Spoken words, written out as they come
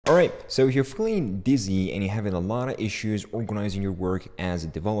Alright, so if you're feeling dizzy and you're having a lot of issues organizing your work as a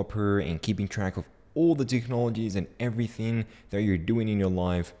developer and keeping track of all the technologies and everything that you're doing in your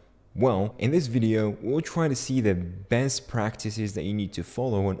life, well, in this video, we'll try to see the best practices that you need to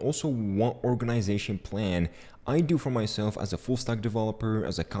follow and also what organization plan I do for myself as a full stack developer,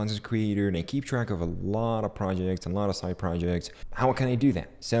 as a content creator, and I keep track of a lot of projects and a lot of side projects. How can I do that?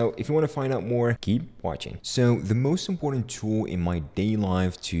 So if you want to find out more, keep watching. So the most important tool in my daily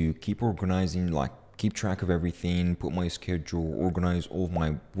life to keep organizing, like keep track of everything, put my schedule, organize all of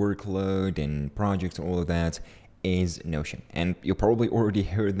my workload and projects and all of that, is Notion. And you probably already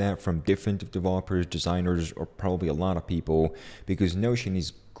heard that from different developers, designers, or probably a lot of people, because Notion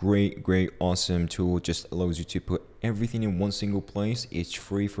is great, awesome tool. It just allows you to put everything in one single place. It's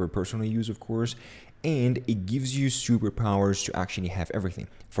free for personal use, of course, and it gives you superpowers to actually have everything.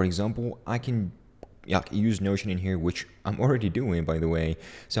 For example, I can use Notion in here, which I'm already doing, by the way.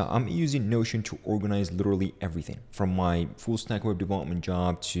 So I'm using Notion to organize literally everything from my full stack web development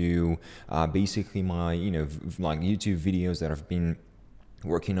job to basically my like YouTube videos that I've been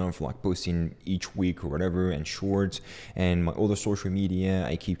working on for like posting each week or whatever, and shorts, and my other social media.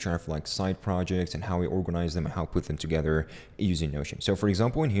 I keep track of like side projects and how I organize them and how I put them together using Notion. So for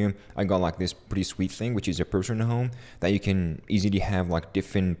example, in here I got like this pretty sweet thing, which is a personal home that you can easily have like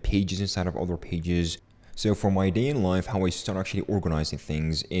different pages inside of other pages. So for my day in life, how I start actually organizing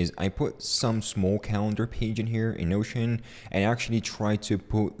things is I put some small calendar page in here in Notion and actually try to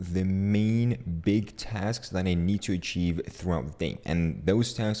put the main big tasks that I need to achieve throughout the day. And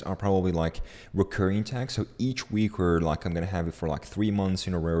those tasks are probably like recurring tasks. So each week, or like I'm going to have it for like 3 months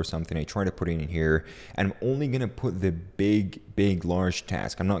in a row or something, I try to put it in here, and I'm only going to put the big large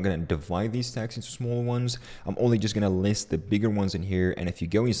task. I'm not going to divide these tasks into smaller ones. I'm only just going to list the bigger ones in here, and if you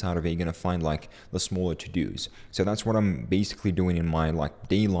go inside of it, you're going to find like the smaller to-dos. So that's what I'm basically doing in my like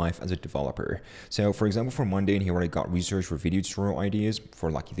daily life as a developer. So for example, for Monday in here, I got research for video tutorial ideas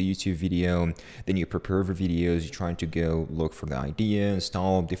for like the YouTube video. Then you prepare for videos, you're trying to go look for the idea,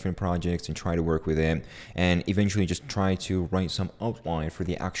 install different projects and try to work with it, and eventually just try to write some outline for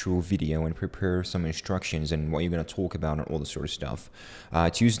the actual video and prepare some instructions and what you're going to talk about and all the sort of stuff.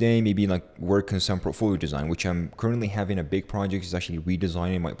 Tuesday, maybe like work on some portfolio design, which I'm currently having a big project is actually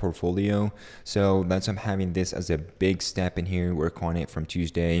redesigning my portfolio. So that's, I'm having this as a big step in here, work on it from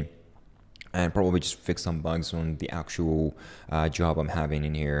Tuesday, and probably just fix some bugs on the actual job I'm having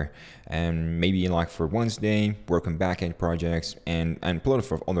in here. And maybe like for Wednesday, work on backend projects and a lot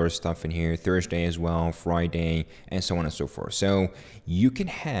of other stuff in here, Thursday as well, Friday, and so on and so forth. So you can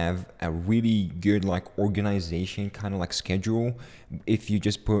have a really good like organization kind of like schedule if you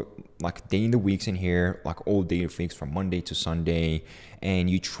just put like day in the weeks in here, like all day fix from Monday to Sunday, and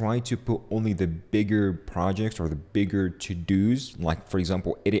you try to put only the bigger projects or the bigger to-dos, like for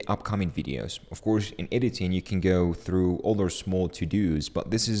example, edit upcoming videos. Of course, in editing, you can go through all those small to-dos,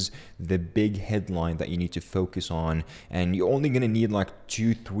 but this is the big headline that you need to focus on, and you're only going to need like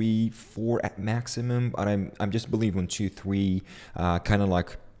 2, 3, 4 at maximum, but I'm just believe on 2, 3 kind of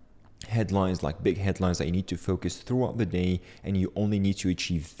like headlines, like big headlines that you need to focus throughout the day, and you only need to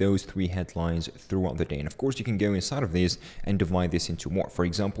achieve those 3 headlines throughout the day. And of course, you can go inside of this and divide this into more. For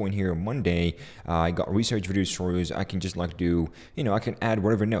example, in here on Monday, I got research video stories. I can just like do, I can add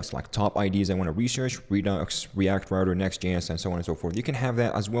whatever notes, like top ideas I want to research, Redux, React Router, Next.js, and so on and so forth. You can have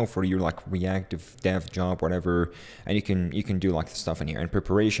that as well for your like reactive dev job, whatever, and you can do like the stuff in here. And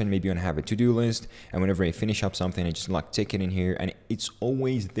preparation, maybe you want to have a to-do list, and whenever I finish up something, I just like tick it in here, and it's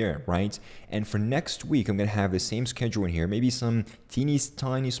always there, right? And for next week, I'm going to have the same schedule in here, maybe some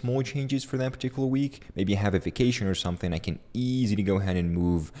tiny small changes for that particular week. Maybe I have a vacation or something. I can easily go ahead and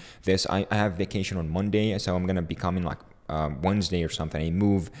move this. I have vacation on Monday, so I'm going to be coming like Wednesday or something. I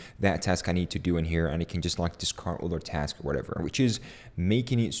move that task I need to do in here, and I can just like discard other tasks or whatever, which is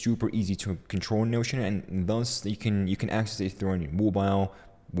making it super easy to control Notion, and thus you can access it through on your mobile,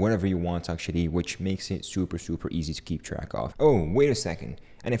 whatever you want actually, which makes it super easy to keep track of. Oh, wait a second.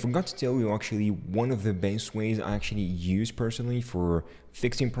 And I forgot to tell you actually one of the best ways I actually use personally for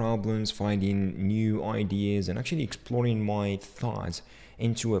fixing problems, finding new ideas, and actually exploring my thoughts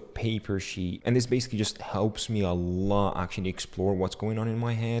into a paper sheet. And this basically just helps me a lot actually explore what's going on in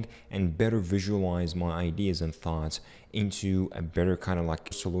my head and better visualize my ideas and thoughts into a better kind of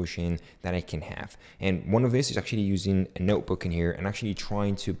like solution that I can have. And one of this is actually using a notebook in here and actually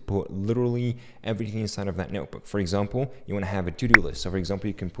trying to put literally everything inside of that notebook. For example, you want to have a to-do list. So for example,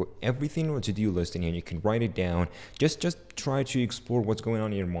 you can put everything on a to-do list in here and you can write it down. Just try to explore what's going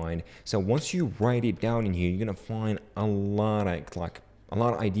on in your mind. So once you write it down in here, you're gonna find a lot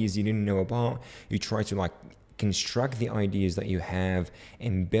of ideas you didn't know about. You try to like construct the ideas that you have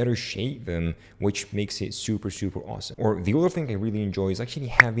and better shape them, which makes it super, super awesome. Or the other thing I really enjoy is actually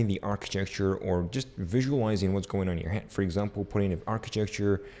having the architecture or just visualizing what's going on in your head. For example, putting an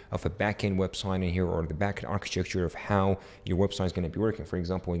architecture of a backend website in here, or the backend architecture of how your website is going to be working. For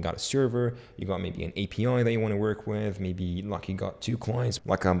example, you got a server, you got maybe an API that you want to work with, maybe like you got two clients,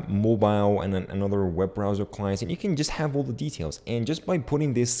 like a mobile and then another web browser clients, and you can just have all the details. And just by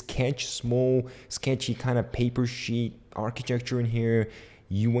putting this small sketchy kind of paper sheet architecture in here,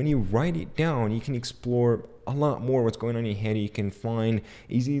 when you write it down, you can explore a lot more what's going on in your head. You can find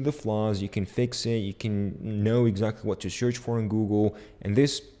easily the flaws, you can fix it, you can know exactly what to search for in Google. And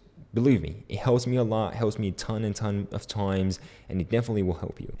this, believe me, it helps me a lot, helps me a ton of times, and it definitely will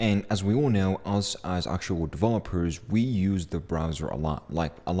help you. And as we all know, us as actual developers, we use the browser a lot,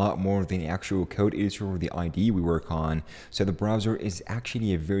 like a lot more than the actual code editor or the IDE we work on. So the browser is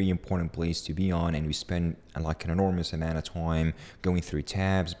actually a very important place to be on, and we spend like an enormous amount of time going through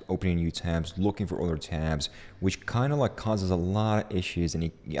tabs, opening new tabs, looking for other tabs, which kind of like causes a lot of issues.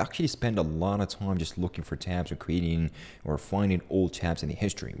 And you actually spend a lot of time just looking for tabs or creating or finding old tabs in the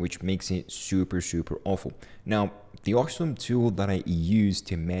history, which makes it super, super awful. Now, the awesome tool that I use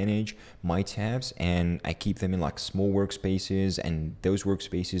to manage my tabs, and I keep them in like small workspaces, and those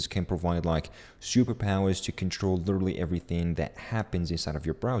workspaces can provide like superpowers to control literally everything that happens inside of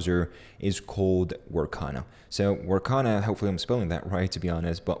your browser, is called Workana. So Workana, hopefully I'm spelling that right to be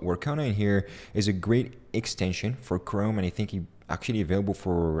honest, but Workana in here is a great extension for Chrome, and I think actually available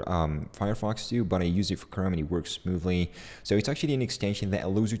for Firefox too, but I use it for Chrome and it works smoothly. So it's actually an extension that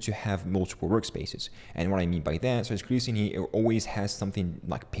allows you to have multiple workspaces. And what I mean by that, so it's clearly here, it always has something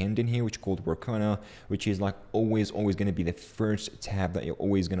like pinned in here, which is called Workana, which is like always going to be the first tab that you're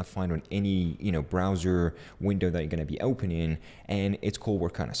always going to find on any, browser window that you're going to be opening, and it's called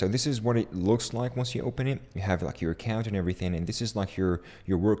Workana. So this is what it looks like once you open it. You have like your account and everything, and this is like your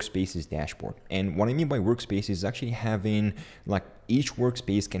workspaces dashboard. And what I mean by workspace is actually having like each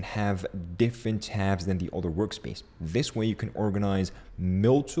workspace can have different tabs than the other workspace. This way you can organize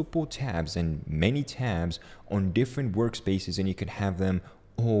multiple tabs and many tabs on different workspaces, and you can have them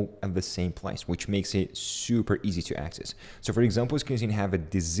all at the same place, which makes it super easy to access. So for example, you can have a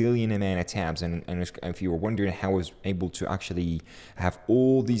gazillion amount of tabs, and if you were wondering how I was able to actually have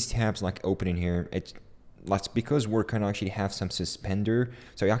all these tabs like open in here, that's because we're kind of actually have some suspender.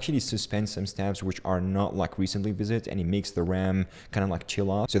 So you actually suspend some tabs which are not like recently visited, and it makes the RAM kind of like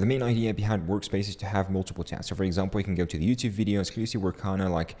chill out. So the main idea behind workspace is to have multiple tabs. So for example, you can go to the YouTube video, and clearly we're kind of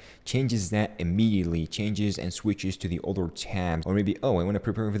like changes that immediately, changes and switches to the other tabs. Or maybe, oh, I want to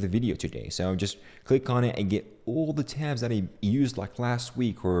prepare for the video today. So just click on it and get all the tabs that I used like last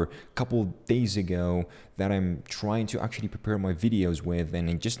week or a couple days ago that I'm trying to actually prepare my videos with,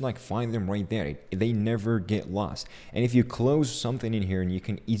 and just like find them right there. They never get lost. And if you close something in here, and you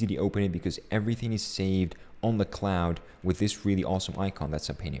can easily open it because everything is saved on the cloud with this really awesome icon that's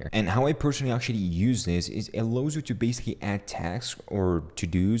up in here. And how I personally actually use this is it allows you to basically add tasks or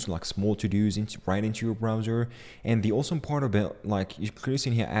to-dos, like small to-dos right into your browser. And the awesome part about, like, you clearly see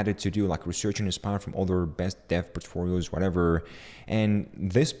here added to-do, like research and inspire from other best dev portfolios, whatever. And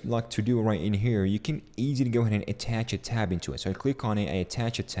this like to-do right in here, you can easily go ahead and attach a tab into it. So I click on it, I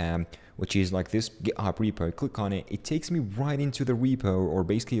attach a tab, which is like this GitHub repo. I click on it, it takes me right into the repo, or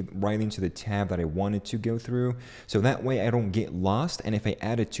basically right into the tab that I wanted to go through. So that way I don't get lost, and if I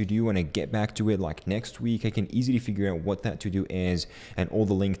add a to-do and I get back to it like next week, I can easily figure out what that to-do is and all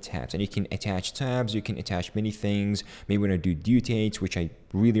the linked tabs. And you can attach tabs, you can attach many things. Maybe when I do due dates, which I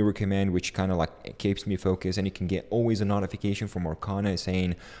really recommend, which kind of like keeps me focused, and you can get always a notification from Workana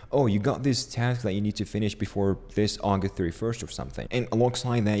saying, oh, you got this task that you need to finish before this August 31st or something. And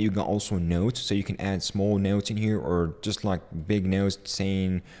alongside that, you got also notes, so you can add small notes in here or just like big notes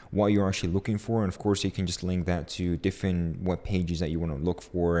saying what you're actually looking for. And of course, you can just link that to different web pages that you want to look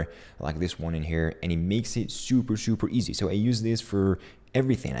for, like this one in here, and it makes it super, super easy. So I use this for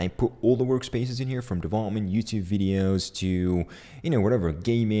everything. I put all the workspaces in here, from development, YouTube videos to, whatever,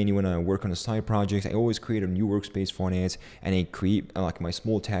 gaming, you want to work on a side project. I always create a new workspace for it, and I create like my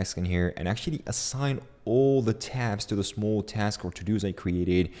small tasks in here and actually assign all the tabs to the small task or to-dos I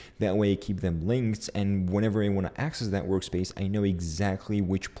created. That way I keep them linked, and whenever I want to access that workspace, I know exactly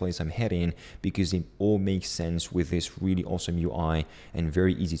which place I'm heading, because it all makes sense with this really awesome UI and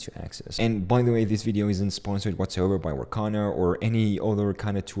very easy to access. And by the way, this video isn't sponsored whatsoever by Workana or any other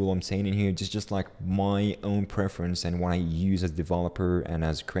kind of tool I'm saying in here. It's just like my own preference and what I use as a developer and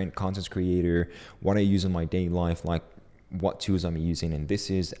as a content creator, what I use in my daily life. Like, what tools I'm using, and this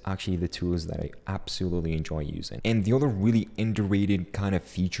is actually the tools that I absolutely enjoy using. And the other really underrated kind of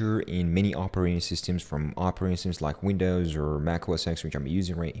feature in many operating systems, from operating systems like Windows or Mac OS X, which I'm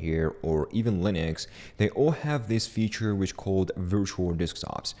using right here, or even Linux, they all have this feature which is called virtual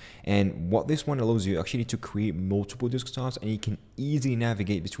desktops. And what this one allows you actually to create multiple desktops, and you can easily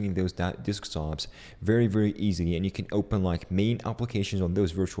navigate between those desktops very easily, and you can open like main applications on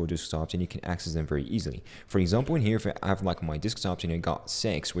those virtual desktops and you can access them very easily. For example, in here, if I have like my desktops and I got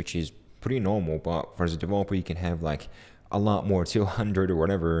 6, which is pretty normal, but for as a developer you can have like a lot more, 200 or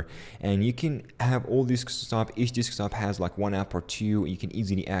whatever, and you can have all these desktop. Each desktop has like 1 app or 2 you can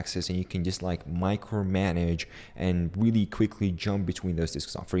easily access, and you can just like micromanage and really quickly jump between those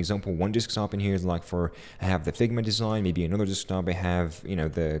desktops. For example, one desktop in here is like for, I have the Figma design, maybe another desktop I have, you know,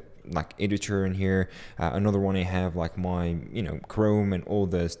 the like editor in here, another one I have like my, you know, Chrome and all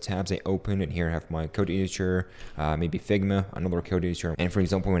the tabs I open, and here I have my code editor, maybe Figma, another code editor. And for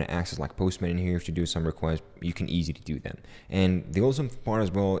example, when I access like Postman in here to do some requests, you can easily do them. And the awesome part as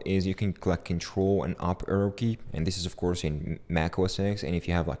well is you can click Control and Up arrow key, and this is of course in Mac OS X, and if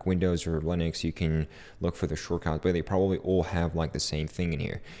you have like Windows or Linux you can look for the shortcut, but they probably all have like the same thing in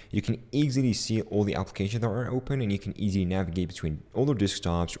here. You can easily see all the applications that are open, and you can easily navigate between all the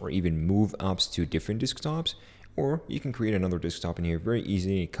desktops, or even move apps to different desktops, or you can create another desktop in here very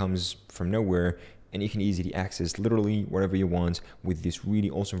easily. It comes from nowhere, and you can easily access literally whatever you want with this really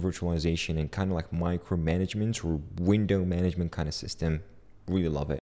awesome virtualization and kind of like micromanagement or window management kind of system. Really love it.